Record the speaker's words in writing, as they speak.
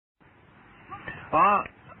Are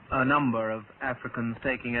a number of Africans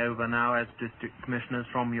taking over now as district commissioners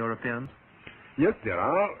from Europeans? Yes, there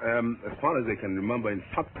are. As far as I can remember, in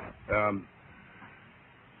fact,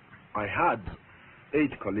 I had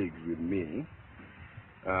 8 colleagues with me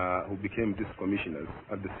who became district commissioners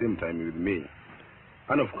at the same time with me.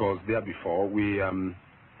 And of course, there before, we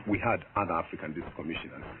had other African district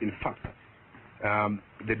commissioners. In fact,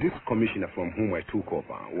 the district commissioner from whom I took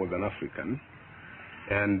over was an African,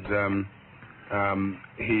 and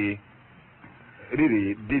he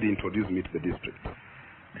really did introduce me to the district.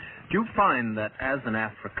 Do you find that as an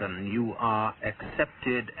African you are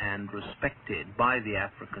accepted and respected by the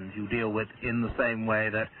Africans you deal with in the same way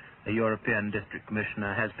that a European district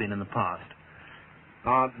commissioner has been in the past?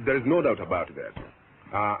 There is no doubt about that.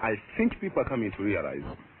 I think people are coming to realize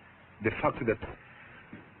the fact that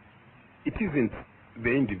it isn't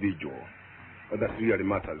the individual that really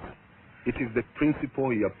matters. It is the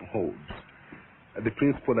principle he upholds, the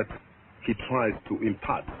principle that he tries to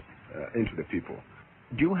impart into the people.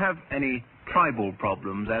 Do you have any tribal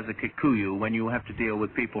problems as a Kikuyu when you have to deal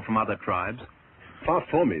with people from other tribes? Far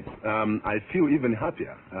from it. I feel even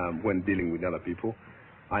happier when dealing with other people.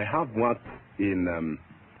 I have worked in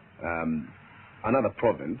another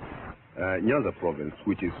province, Nyanza province,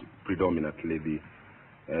 which is predominantly the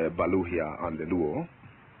Baluhia and the Luo,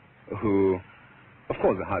 who, of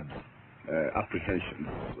course, had apprehensions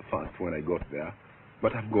first when I got there.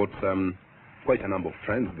 But I've got quite a number of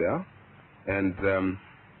friends there, and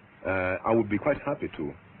I would be quite happy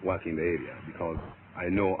to work in the area because I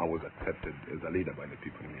know I was accepted as a leader by the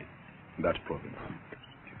people in that province.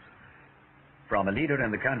 From a leader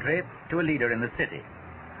in the country to a leader in the city,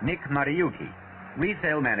 Nick Michuki,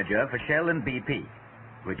 resale manager for Shell and BP,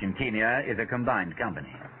 which in Kenya is a combined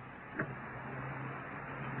company.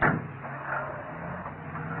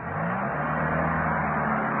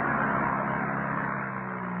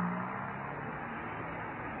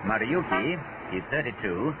 Michuki, he's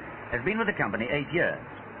 32, has been with the company 8 years.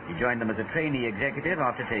 He joined them as a trainee executive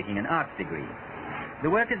after taking an arts degree. The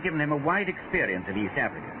work has given him a wide experience of East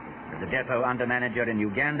Africa, as a depot under-manager in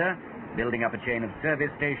Uganda, building up a chain of service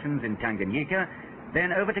stations in Tanganyika,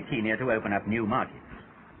 then over to Kenya to open up new markets.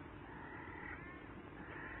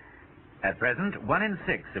 At present, 1 in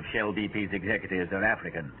 6 of Shell BP's executives are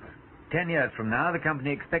Africans. 10 years from now, the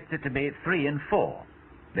company expects it to be 3 in 4.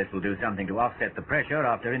 This will do something to offset the pressure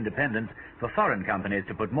after independence for foreign companies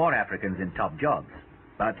to put more Africans in top jobs.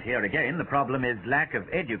 But here again, the problem is lack of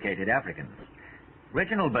educated Africans.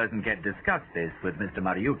 Reginald Bosenket discussed this with Mr.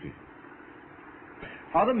 Michuki.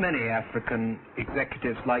 Are there many African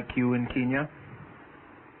executives like you in Kenya?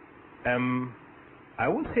 I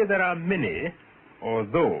would say there are many,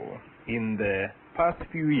 although in the past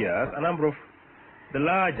few years, a number of the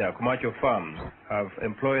larger commercial firms have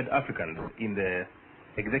employed Africans in the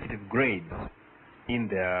executive grades in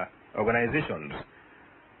their organizations.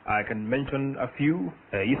 I can mention a few.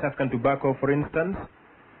 East African Tobacco, for instance,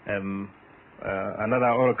 another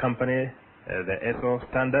oil company, the ESO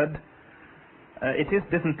Standard. It is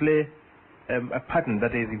definitely a pattern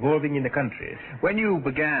that is evolving in the country. When you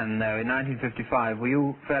began, though, in 1955, were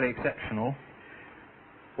you fairly exceptional?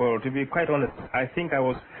 Well, to be quite honest, I think I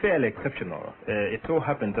was fairly exceptional. It so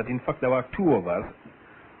happened that, in fact, there were 2 of us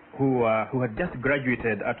who had just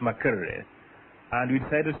graduated at Makerere, and we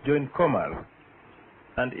decided to join commerce.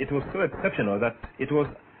 And it was so exceptional that it was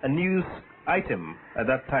a news item at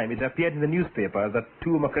that time. It appeared in the newspaper that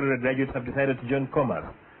 2 Makerere graduates have decided to join commerce.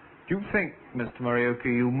 Do you think, Mr.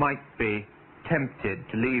 Michuki, you might be tempted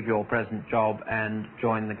to leave your present job and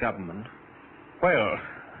join the government? Well,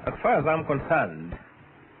 as far as I'm concerned,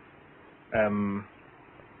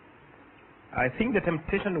 I think the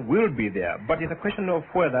temptation will be there, but it's a question of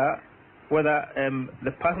whether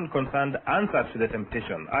the person concerned answers to the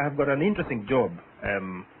temptation. I have got an interesting job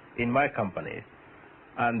in my company,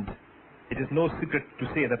 and it is no secret to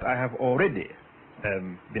say that I have already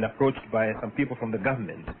been approached by some people from the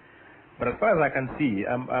government. But as far as I can see,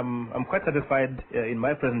 I'm quite satisfied in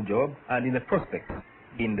my present job and in the prospects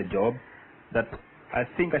in the job that I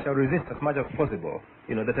think I shall resist as much as possible,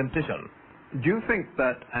 the temptation. Do you think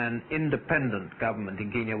that an independent government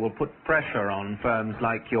in Kenya will put pressure on firms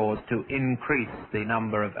like yours to increase the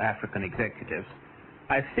number of African executives?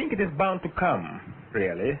 I think it is bound to come,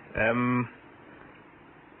 really.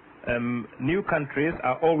 New countries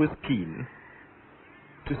are always keen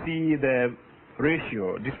to see the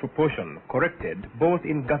ratio disproportion corrected, both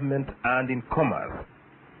in government and in commerce.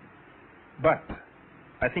 But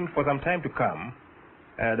I think for some time to come,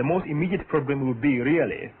 the most immediate problem will be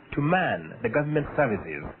really to man the government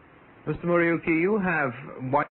services. Mr. Michuki, you have